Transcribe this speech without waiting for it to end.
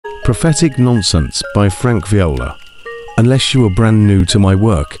Prophetic Nonsense by Viola. Unless you are brand new to my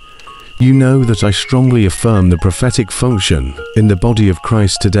work, you know that I strongly affirm the prophetic function in the body of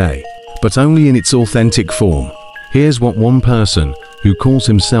Christ today, but only in its authentic form. Here's what one person who calls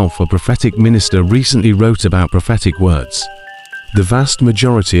himself a prophetic minister recently wrote about prophetic words. The vast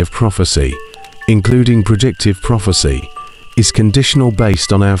majority of prophecy, including predictive prophecy, is conditional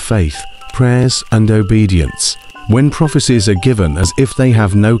based on our faith, prayers, and obedience. When prophecies are given as if they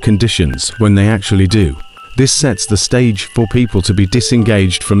have no conditions when they actually do, this sets the stage for people to be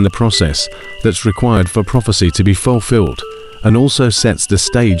disengaged from the process that's required for prophecy to be fulfilled, and also sets the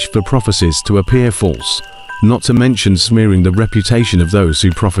stage for prophecies to appear false, not to mention smearing the reputation of those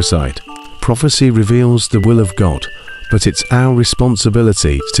who prophesied. Prophecy reveals the will of God, but it's our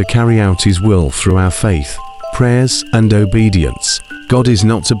responsibility to carry out His will through our faith, prayers, and obedience. God is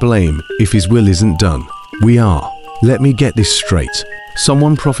not to blame if His will isn't done. We are. Let me get this straight.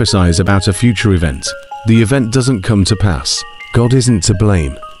 Someone prophesies about a future event. The event doesn't come to pass. God isn't to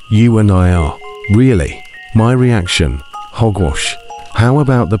blame. You and I are. Really? My reaction: hogwash. How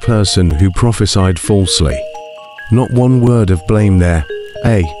about the person who prophesied falsely? Not one word of blame there.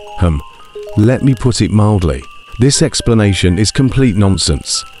 Let me put it mildly. This explanation is complete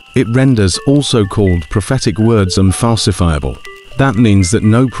nonsense. It renders all so-called prophetic words unfalsifiable. That means that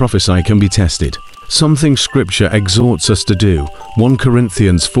no prophecy can be tested. Something Scripture exhorts us to do. 1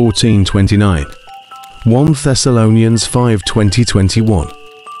 Corinthians 14:29. 1 Thessalonians 5:20-21.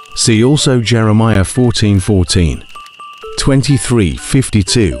 See also Jeremiah 14:14.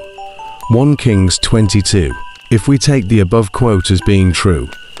 23:52. 1 Kings 22. If we take the above quote as being true,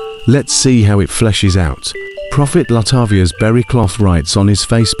 let's see how it fleshes out. Prophet Latavius Berrycloth writes on his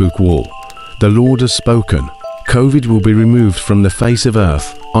Facebook wall, "The Lord has spoken. COVID will be removed from the face of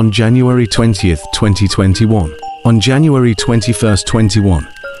earth on January 20th, 2021. On January 21st, 21,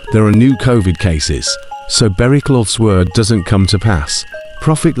 there are new COVID cases, so Berrycloth's word doesn't come to pass."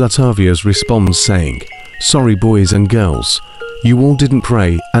 Prophet Latavius responds saying, "Sorry boys and girls, you all didn't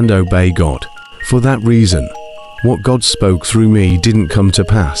pray and obey God. For that reason, what God spoke through me didn't come to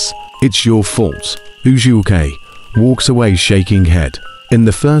pass. It's your fault." Ujuke walks away shaking head. In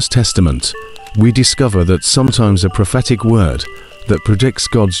the First Testament, we discover that sometimes a prophetic word that predicts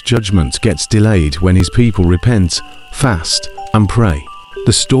God's judgment gets delayed when His people repent, fast, and pray.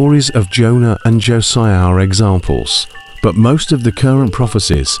 The stories of Jonah and Josiah are examples, but most of the current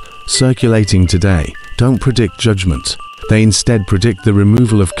prophecies circulating today don't predict judgment. They instead predict the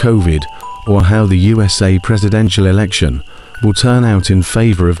removal of COVID or how the USA presidential election will turn out in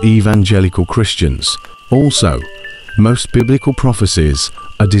favor of evangelical Christians. Also, most biblical prophecies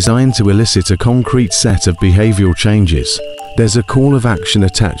are designed to elicit a concrete set of behavioral changes. There's a call of action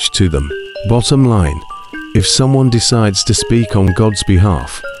attached to them. Bottom line, if someone decides to speak on God's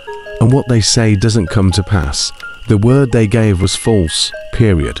behalf, and what they say doesn't come to pass, the word they gave was false,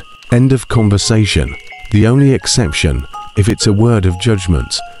 period. End of conversation. The only exception, if it's a word of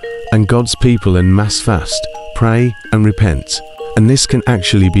judgment, and God's people en masse fast, pray, and repent, and this can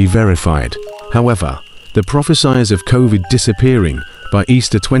actually be verified. However, the prophecies of COVID disappearing by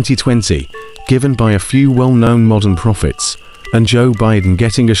Easter 2020, given by a few well-known modern prophets, and Joe Biden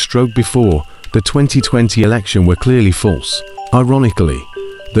getting a stroke before the 2020 election were clearly false. Ironically,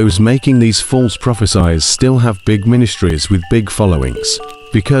 those making these false prophecies still have big ministries with big followings.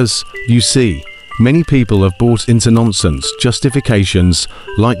 Because, you see, many people have bought into nonsense justifications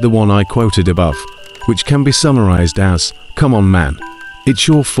like the one I quoted above, which can be summarized as, "Come on man, it's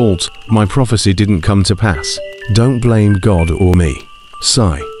your fault my prophecy didn't come to pass. Don't blame God or me."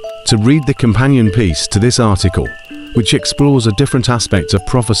 Sigh. To read the companion piece to this article, which explores a different aspect of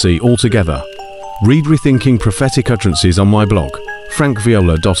prophecy altogether, read Rethinking Prophetic Utterances on my blog,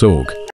 frankviola.org.